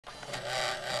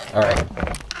All right,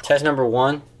 test number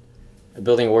 1,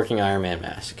 building a working Iron Man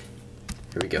mask.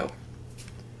 Here we go.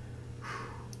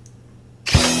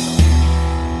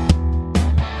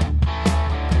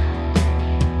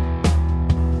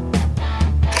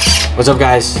 What's up,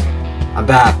 guys? I'm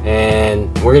back,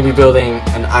 and we're gonna be building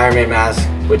an Iron Man mask,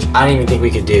 which I didn't even think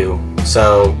we could do.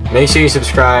 So make sure you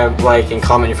subscribe, like, and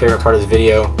comment your favorite part of this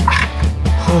video.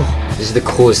 This is the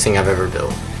coolest thing I've ever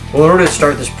built. Well, in order to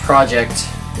start this project,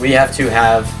 we have to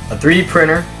have a 3D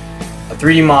printer, a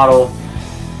 3D model,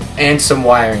 and some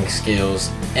wiring skills.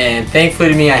 And thankfully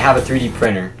to me, I have a 3D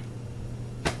printer.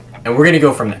 And we're gonna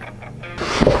go from there.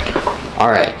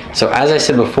 Alright, so as I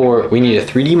said before, we need a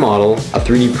 3D model, a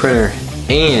 3D printer,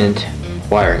 and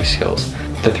wiring skills.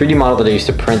 The 3D model that I used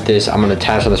to print this, I'm gonna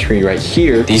attach on the screen right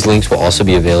here. These links will also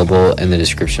be available in the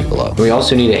description below. We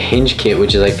also need a hinge kit,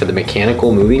 which is like for the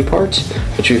mechanical moving parts,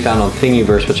 which we found on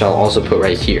Thingiverse, which I'll also put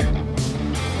right here.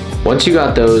 Once you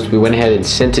got those, we went ahead and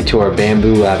sent it to our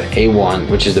Bamboo Lab A1,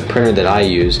 which is the printer that I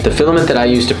use. The filament that I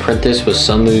used to print this was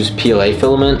Sunlu's PLA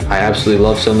filament. I absolutely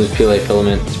love Sunlu's PLA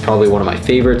filament. It's probably one of my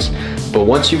favorites. But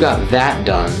once you got that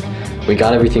done, we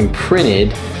got everything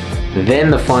printed,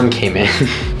 then the fun came in.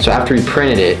 So after we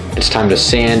printed it, it's time to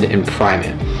sand and prime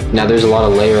it. Now there's a lot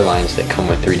of layer lines that come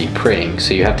with 3D printing,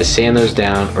 so you have to sand those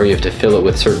down or you have to fill it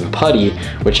with certain putty,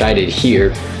 which I did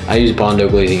here. I use Bondo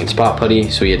glazing and spot putty,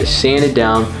 so you had to sand it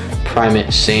down, prime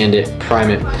it, sand it, prime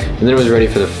it, and then it was ready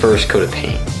for the first coat of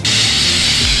paint.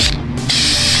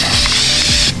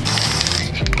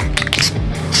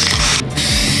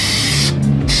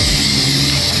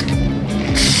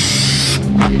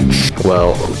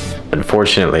 Well,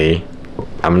 unfortunately,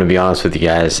 I'm gonna be honest with you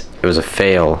guys, it was a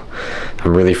fail.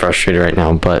 I'm really frustrated right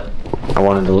now, but I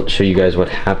wanted to show you guys what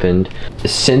happened.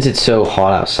 Since it's so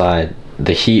hot outside,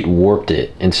 the heat warped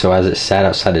it, and so as it sat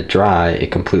outside to dry,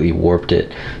 it completely warped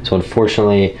it. So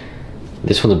unfortunately,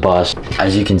 this one's a bust.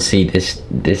 As you can see,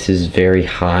 this is very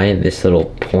high, this little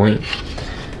point.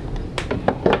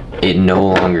 It no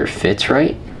longer fits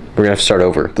right. We're gonna have to start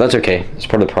over, but that's okay, it's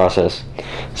part of the process.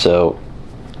 So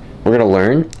we're gonna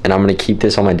learn, and I'm gonna keep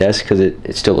this on my desk because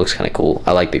it still looks kind of cool.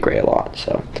 I like the gray a lot,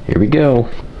 so here we go.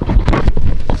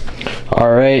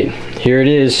 All right, here it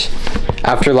is.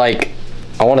 After like,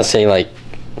 I want to say like,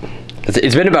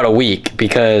 it's been about a week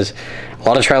because a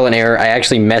lot of trial and error. I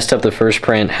actually messed up the first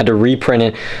print, had to reprint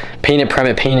it, paint it, prime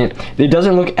it, paint it. It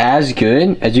doesn't look as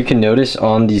good as you can notice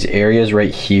on these areas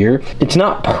right here. It's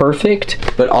not perfect,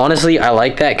 but honestly, I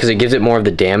like that because it gives it more of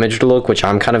the damaged look, which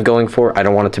I'm kind of going for. I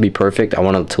don't want it to be perfect. I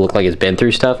want it to look like it's been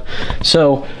through stuff.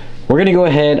 So we're gonna go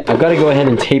ahead, I've got to go ahead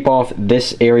and tape off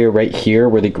this area right here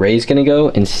where the gray is gonna go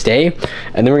and stay.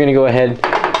 And then we're gonna go ahead,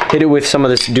 hit it with some of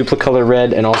this Duplicolor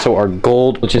red and also our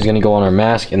gold, which is gonna go on our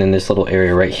mask, and then this little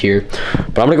area right here.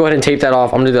 But I'm gonna go ahead and tape that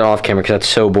off. I'm gonna do that off camera because that's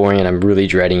so boring and I'm really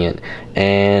dreading it.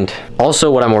 And also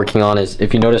what I'm working on is,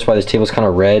 if you notice why this table's kind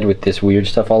of red with this weird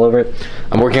stuff all over it,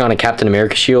 I'm working on a Captain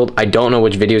America shield. I don't know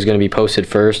which video is gonna be posted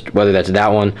first, whether that's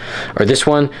that one or this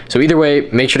one. So either way,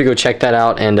 make sure to go check that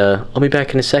out, and I'll be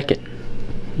back in a second.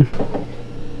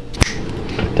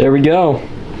 There we go.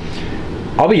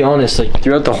 I'll be honest, like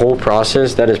throughout the whole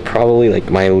process, that is probably like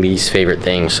my least favorite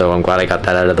thing, so I'm glad I got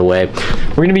that out of the way.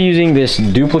 We're gonna be using this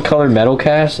Duplicolor metal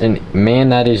cast, and man,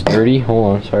 that is dirty.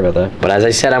 Hold on, sorry about that. But as I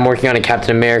said, I'm working on a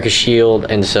Captain America shield,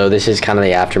 and so this is kind of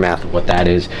the aftermath of what that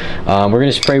is. We're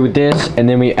gonna spray with this, and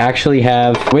then we actually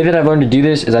have, the way that I've learned to do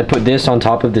this is I put this on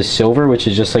top of this silver, which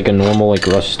is just like a normal like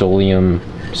Rust-Oleum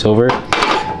silver,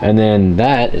 and then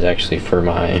that is actually for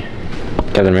my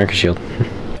Captain America shield.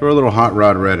 Throw a little hot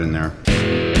rod red in there.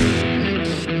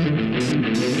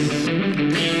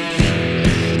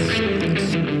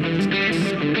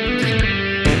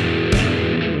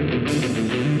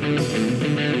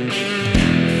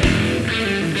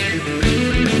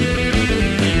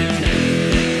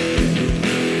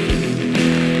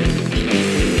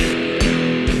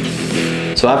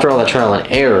 So after all that trial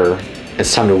and error,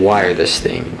 it's time to wire this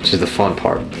thing, which is the fun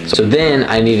part. So then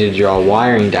I needed to draw a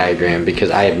wiring diagram because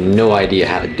I have no idea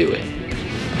how to do it.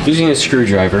 Using a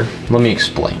screwdriver, let me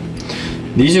explain.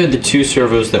 These are the two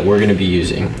servos that we're going to be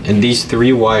using, and these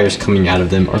 3 wires coming out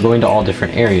of them are going to all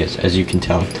different areas, as you can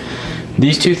tell.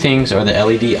 These 2 things are the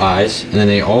LED eyes, and then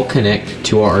they all connect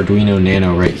to our Arduino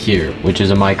Nano right here, which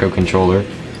is a microcontroller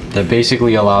that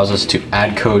basically allows us to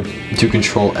add code to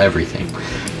control everything.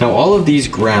 Now all of these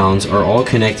grounds are all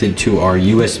connected to our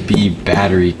USB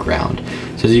battery ground.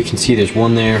 So as you can see, there's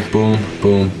one there, boom,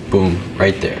 boom, boom,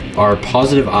 right there. Our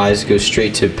positive eyes go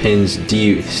straight to pins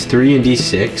D3 and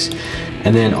D6,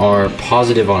 and then our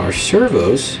positive on our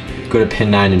servos go to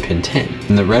pin 9 and pin 10.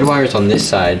 And the red wires on this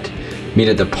side meet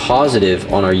at the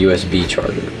positive on our USB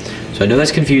charger. So I know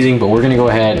that's confusing, but we're gonna go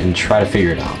ahead and try to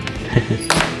figure it out.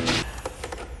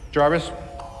 Jarvis,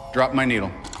 drop my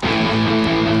needle.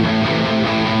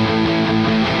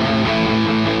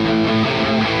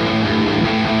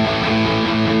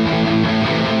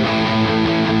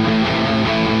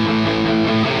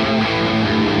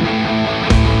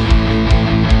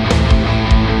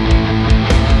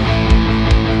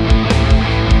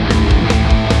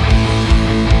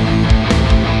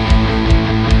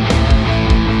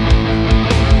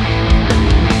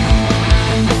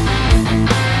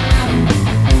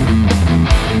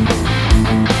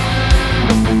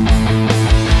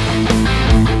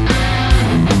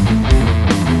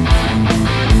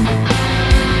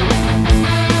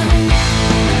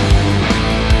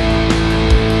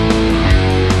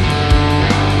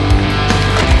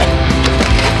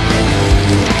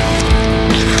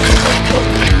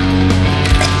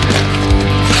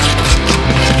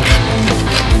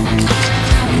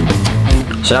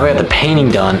 So now we got the painting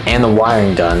done and the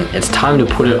wiring done. It's time to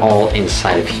put it all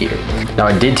inside of here. Now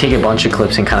I did take a bunch of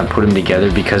clips and kind of put them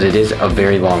together because it is a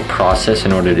very long process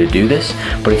in order to do this.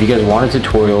 But if you guys want a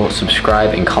tutorial,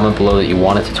 subscribe and comment below that you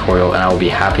want a tutorial, and I will be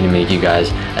happy to make you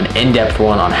guys an in-depth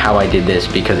one on how I did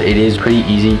this, because it is pretty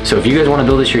easy. So if you guys want to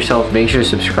build this yourself, make sure to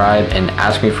subscribe and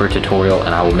ask me for a tutorial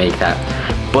and I will make that.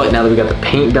 But now that we got the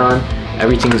paint done,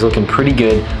 everything's looking pretty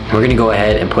good, we're gonna go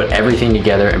ahead and put everything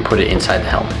together and put it inside the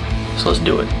helmet. So let's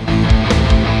do it.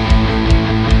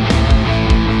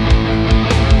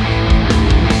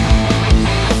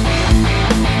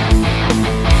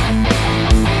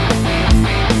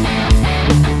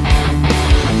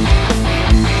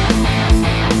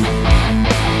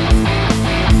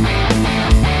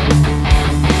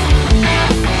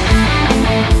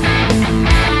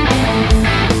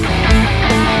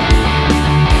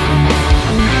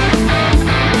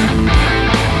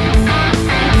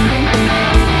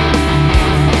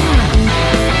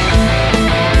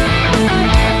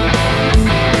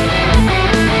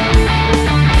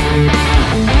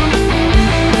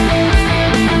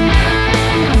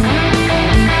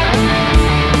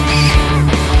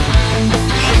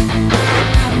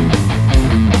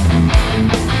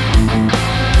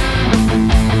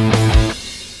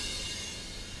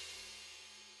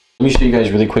 Let me show you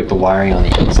guys really quick the wiring on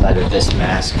the inside of this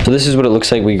mask. So this is what it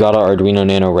looks like. We got our Arduino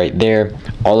Nano right there.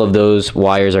 All of those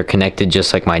wires are connected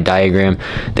just like my diagram.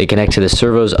 They connect to the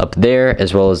servos up there,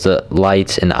 as well as the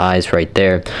lights and eyes right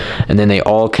there. And then they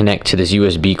all connect to this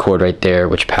USB cord right there,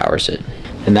 which powers it.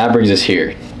 And that brings us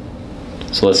here.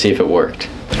 So let's see if it worked.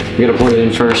 We gotta plug it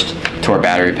in first to our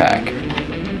battery pack.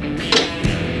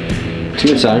 To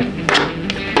your side.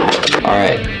 All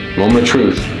right, moment of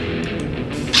truth.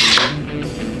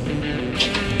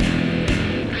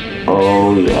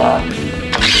 Oh yeah.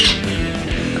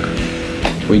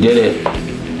 We did it.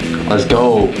 Let's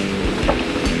go.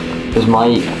 This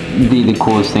might be the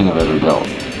coolest thing I've ever built.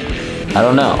 I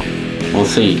don't know. We'll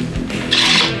see.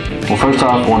 Well, first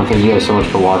off, I want to thank you guys so much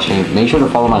for watching. Make sure to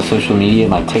follow my social media,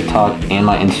 my TikTok and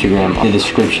my Instagram in the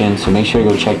description. So make sure to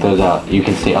go check those out. You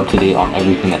can stay up to date on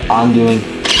everything that I'm doing.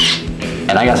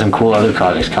 And I got some cool other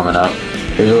projects coming up.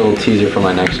 Here's a little teaser for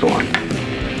my next one.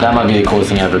 That might be the coolest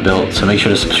thing I ever built, so make sure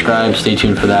to subscribe, stay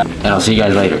tuned for that, and I'll see you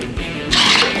guys later.